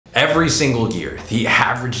Every single year, the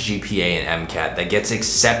average GPA and MCAT that gets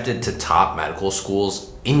accepted to top medical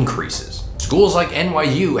schools increases. Schools like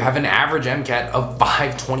NYU have an average MCAT of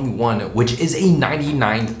 521, which is a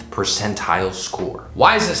 99th percentile score.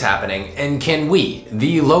 Why is this happening, and can we,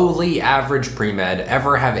 the lowly average pre-med,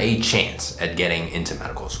 ever have a chance at getting into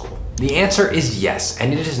medical school? The answer is yes,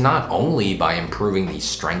 and it is not only by improving the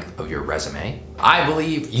strength of your resume. I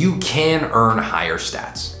believe you can earn higher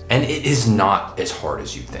stats, and it is not as hard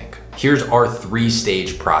as you think. Here's our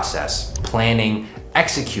 3-stage process: planning,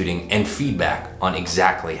 executing, and feedback on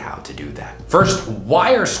exactly how to do that. First,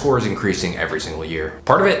 why are scores increasing every single year?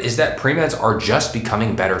 Part of it is that pre-meds are just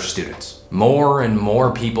becoming better students. More and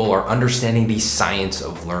more people are understanding the science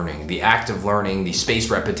of learning, the act of learning, the spaced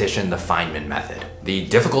repetition, the Feynman method. The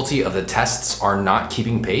difficulty of the tests are not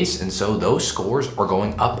keeping pace, and so those scores are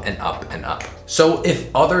going up and up and up. So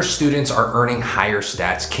if other students are earning higher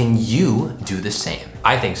stats, can you do the same?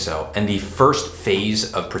 I think so, and the first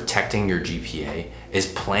phase of protecting your GPA is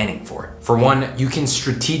planning for it. For one, you can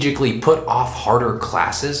strategically put off harder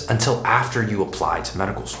classes until after you apply to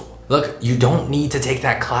medical school. Look, you don't need to take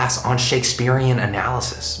that class on Shakespearean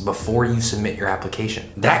analysis before you submit your application.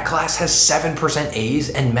 That class has 7% A's,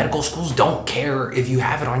 and medical schools don't care if you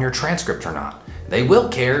have it on your transcript or not. They will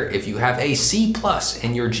care if you have a C+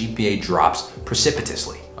 and your GPA drops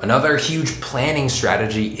precipitously. Another huge planning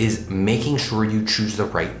strategy is making sure you choose the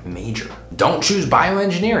right major. Don't choose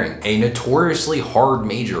bioengineering, a notoriously hard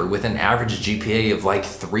major with an average GPA of like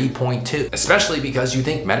 3.2, especially because you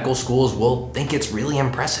think medical schools will think it's really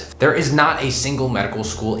impressive. There is not a single medical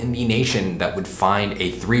school in the nation that would find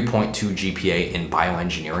a 3.2 GPA in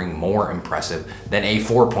bioengineering more impressive than a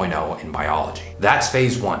 4.0 in biology. That's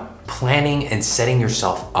phase 1. Planning and setting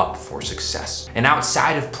yourself up for success. And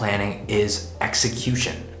outside of planning is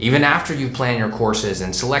execution. Even after you've planned your courses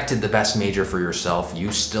and selected the best major for yourself,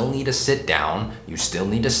 you still need to sit down, you still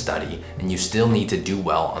need to study, and you still need to do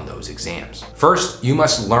well on those exams. First, you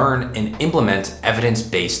must learn and implement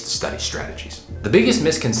evidence-based study strategies. The biggest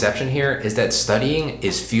misconception here is that studying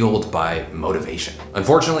is fueled by motivation.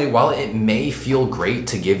 Unfortunately, while it may feel great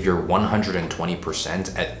to give your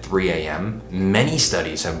 120% at 3 a.m., many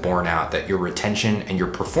studies have borne out that your retention and your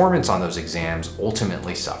performance on those exams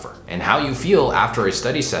ultimately suffer. And how you feel after a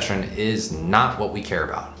study session is not what we care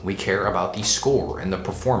about. We care about the score and the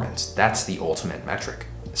performance. That's the ultimate metric.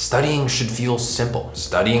 Studying should feel simple.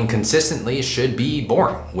 Studying consistently should be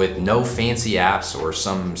boring, with no fancy apps or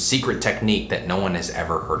some secret technique that no one has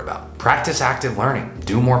ever heard about. Practice active learning.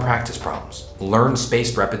 Do more practice problems. Learn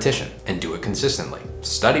spaced repetition and do it consistently.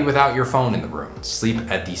 Study without your phone in the room. Sleep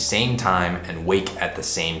at the same time and wake at the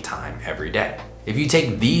same time every day. If you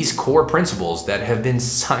take these core principles that have been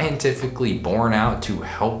scientifically borne out to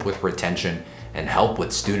help with retention and help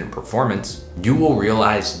with student performance, you will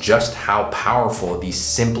realize just how powerful these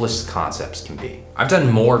simplest concepts can be. I've done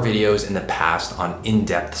more videos in the past on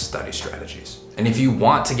in-depth study strategies. And if you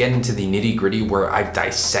want to get into the nitty-gritty where I've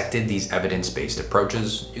dissected these evidence-based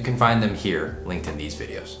approaches, you can find them here, linked in these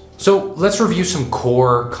videos. So let's review some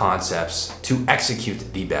core concepts to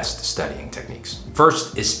execute the best studying techniques.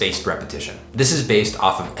 First is spaced repetition. This is based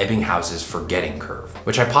off of Ebbinghaus's forgetting curve,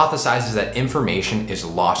 which hypothesizes that information is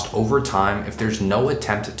lost over time if there's no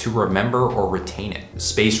attempt to remember or retain it.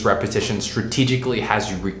 Spaced repetition strategically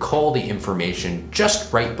has you recall the information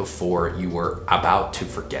just right before you were about to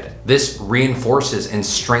forget it. This reinforces and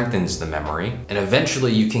strengthens the memory, and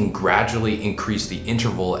eventually you can gradually increase the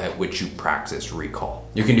interval at which you practice recall.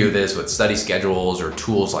 You can do this with study schedules or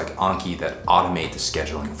tools like Anki that automate the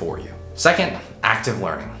scheduling for you. Second, active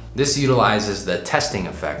learning. This utilizes the testing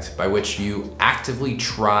effect by which you actively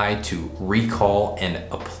try to recall and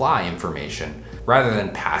apply information rather than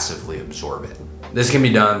passively absorb it. This can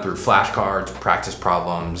be done through flashcards, practice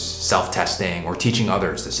problems, self-testing, or teaching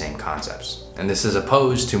others the same concepts. And this is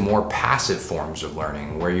opposed to more passive forms of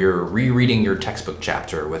learning where you're rereading your textbook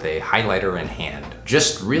chapter with a highlighter in hand,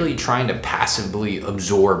 just really trying to passively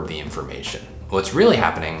absorb the information. What's really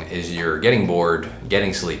happening is you're getting bored,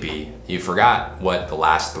 getting sleepy, you forgot what the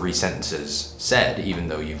last 3 sentences said, even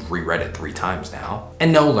though you've reread it 3 times now,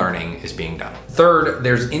 and no learning is being done. Third,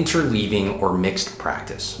 there's interleaving or mixed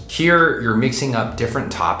practice. Here, you're mixing up different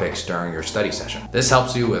topics during your study session. This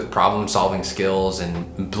helps you with problem-solving skills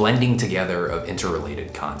and blending together of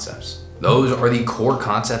interrelated concepts. Those are the core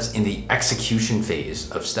concepts in the execution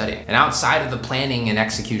phase of studying. And outside of the planning and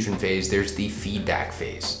execution phase, there's the feedback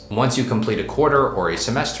phase. Once you complete a quarter or a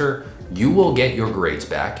semester, you will get your grades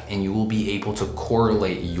back and you will be able to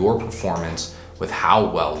correlate your performance with how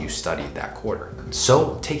well you studied that quarter.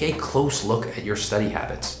 So take a close look at your study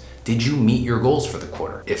habits. Did you meet your goals for the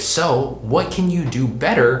quarter? If so, what can you do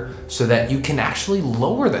better so that you can actually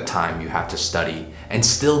lower the time you have to study and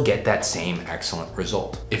still get that same excellent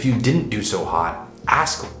result? If you didn't do so hot,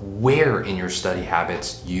 ask where in your study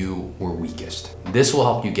habits you were weakest. This will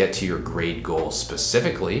help you get to your grade goals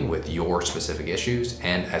specifically with your specific issues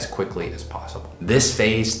and as quickly as possible. This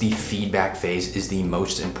phase, the feedback phase, is the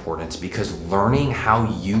most important because learning how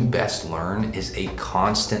you best learn is a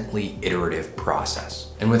constantly iterative process.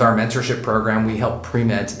 And with our mentorship program, we help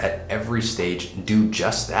pre-meds at every stage do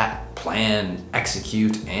just that. Plan,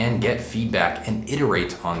 execute, and get feedback and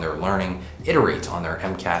iterate on their learning, iterate on their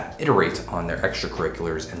MCAT, iterate on their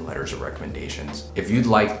extracurriculars and letters of recommendations. If you'd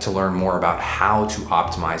like to learn more about how to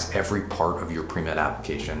optimize every part of your pre-med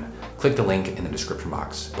application, click the link in the description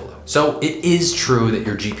box below. So it is true that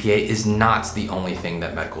your GPA is not the only thing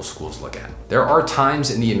that medical schools look at. There are times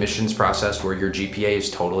in the admissions process where your GPA is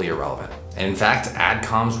totally irrelevant. And in fact,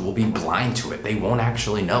 adcoms will be blind to it. They won't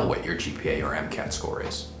actually know what your GPA or MCAT score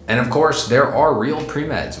is. And of course, there are real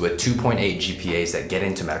pre-meds with 2.8 GPAs that get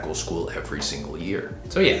into medical school every single year.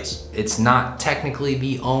 So yes, it's not technically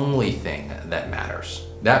the only thing that matters.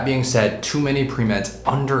 That being said, too many pre-meds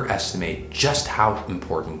underestimate just how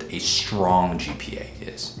important a strong GPA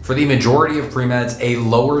is. For the majority of pre-meds, a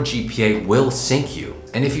lower GPA will sink you.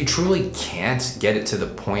 And if you truly can't get it to the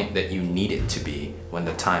point that you need it to be when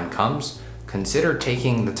the time comes, consider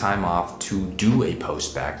taking the time off to do a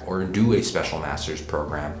post-bac or do a special master's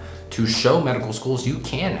program to show medical schools you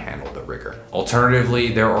can handle the rigor.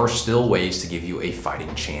 Alternatively, there are still ways to give you a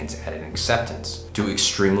fighting chance at an acceptance. Do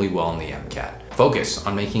extremely well in the MCAT. Focus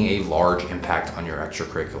on making a large impact on your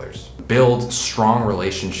extracurriculars. Build strong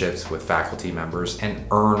relationships with faculty members and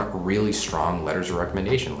earn really strong letters of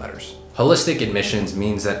recommendation letters. Holistic admissions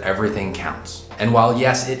means that everything counts. And while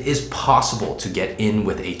yes, it is possible to get in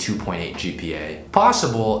with a 2.8 GPA,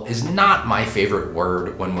 possible is not my favorite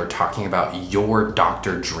word when we're talking about your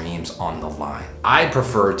doctor dreams on the line. I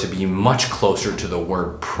prefer to be much closer to the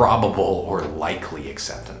word probable or likely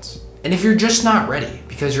acceptance. And if you're just not ready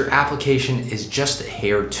because your application is just a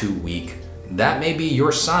hair too weak, that may be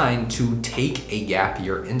your sign to take a gap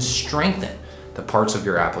year and strengthen the parts of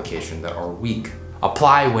your application that are weak.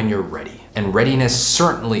 Apply when you're ready, and readiness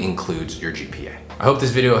certainly includes your GPA. I hope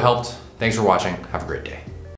this video helped. Thanks for watching. Have a great day.